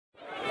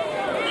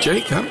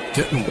Jake, I'm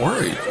getting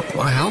worried.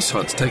 My house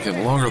hunt's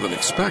taking longer than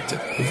expected.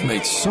 We've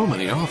made so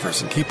many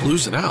offers and keep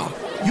losing out.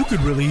 You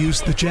could really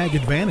use the JAG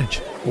Advantage.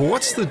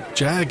 What's the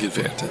JAG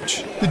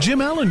Advantage? The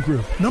Jim Allen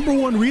Group,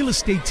 #1 real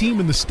estate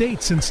team in the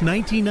state since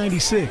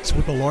 1996,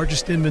 with the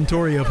largest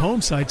inventory of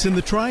home sites in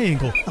the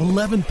Triangle,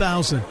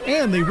 11,000.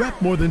 And they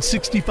rep more than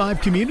 65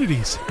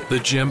 communities. The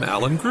Jim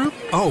Allen Group?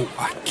 Oh,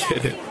 I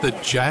get it. The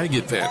JAG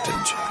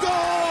Advantage.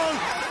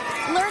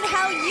 Learn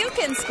how you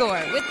can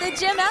score with the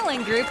Jim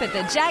Allen Group at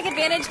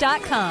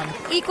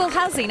thejagadvantage.com. Equal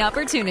housing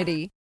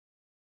opportunity.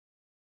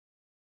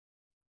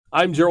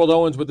 I'm Gerald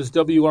Owens with this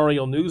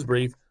WRAL News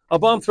Brief. A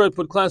bomb threat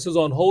put classes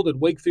on hold at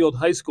Wakefield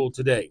High School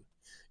today.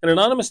 An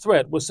anonymous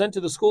threat was sent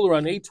to the school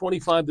around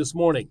 8:25 this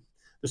morning.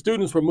 The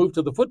students were moved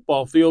to the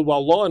football field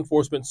while law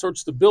enforcement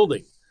searched the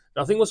building.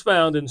 Nothing was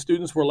found and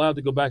students were allowed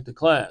to go back to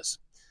class.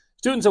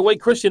 Students at Wake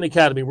Christian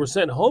Academy were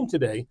sent home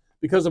today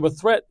because of a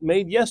threat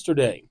made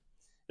yesterday.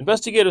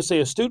 Investigators say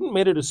a student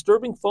made a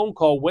disturbing phone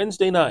call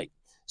Wednesday night,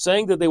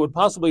 saying that they would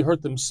possibly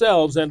hurt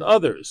themselves and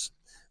others.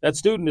 That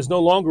student is no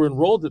longer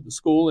enrolled at the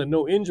school and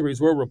no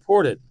injuries were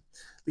reported.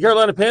 The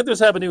Carolina Panthers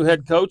have a new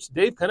head coach.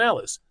 Dave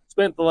Canales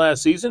spent the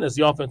last season as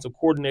the offensive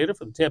coordinator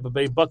for the Tampa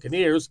Bay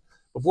Buccaneers.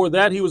 Before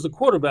that, he was the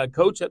quarterback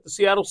coach at the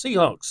Seattle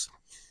Seahawks.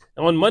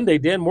 And on Monday,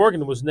 Dan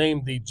Morgan was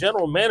named the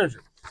general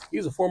manager.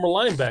 He's a former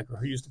linebacker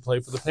who used to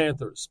play for the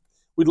Panthers.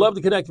 We'd love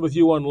to connect with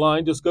you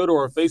online. Just go to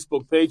our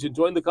Facebook page and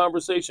join the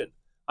conversation.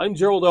 I'm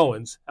Gerald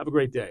Owens. Have a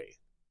great day.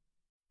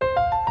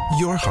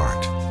 Your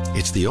heart.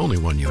 It's the only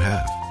one you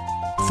have.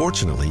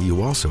 Fortunately,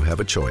 you also have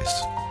a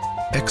choice.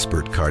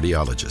 Expert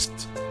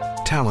cardiologists,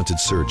 talented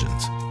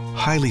surgeons,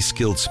 highly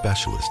skilled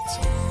specialists,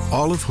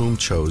 all of whom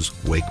chose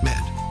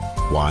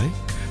WakeMed. Why?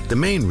 The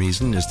main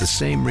reason is the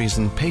same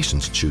reason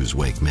patients choose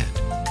WakeMed.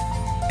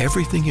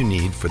 Everything you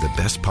need for the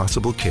best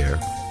possible care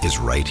is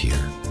right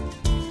here.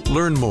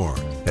 Learn more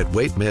at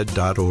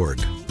wakemed.org.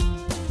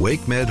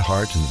 WakeMed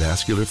Heart and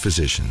Vascular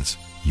Physicians.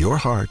 Your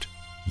heart,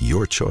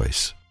 your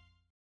choice.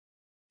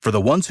 For the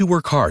ones who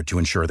work hard to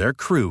ensure their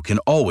crew can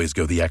always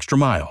go the extra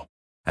mile,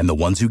 and the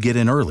ones who get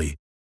in early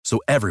so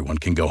everyone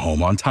can go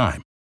home on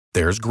time,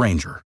 there's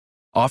Grainger,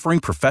 offering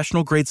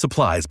professional-grade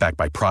supplies backed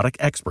by product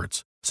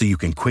experts so you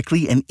can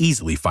quickly and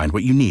easily find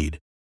what you need.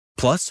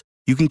 Plus,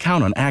 you can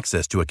count on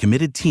access to a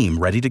committed team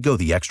ready to go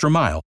the extra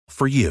mile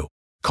for you.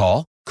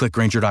 Call, click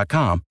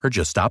Grainger.com, or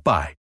just stop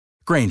by.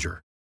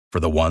 Grainger, for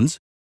the ones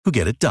who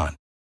get it done.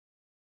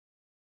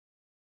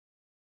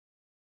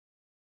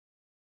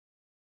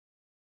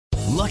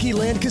 Lucky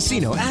Land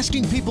Casino,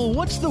 asking people,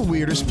 what's the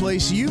weirdest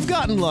place you've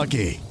gotten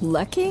lucky?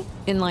 Lucky?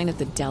 In line at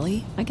the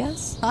deli, I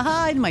guess?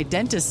 Aha, in my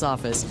dentist's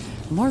office.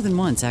 More than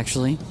once,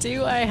 actually.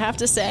 Do I have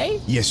to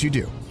say? Yes, you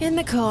do. In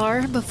the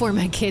car before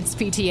my kids'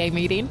 PTA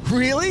meeting.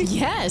 Really?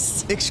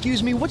 Yes.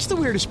 Excuse me, what's the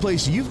weirdest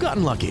place you've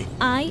gotten lucky?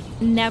 I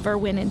never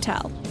win and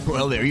tell.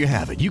 Well, there you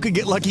have it. You can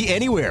get lucky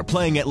anywhere,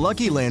 playing at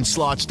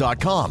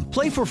LuckyLandSlots.com.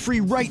 Play for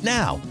free right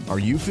now. Are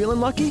you feeling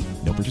lucky?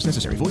 No purchase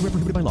necessary. Void where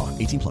prohibited by law.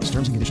 18+.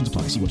 Terms and conditions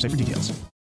apply. See website for details.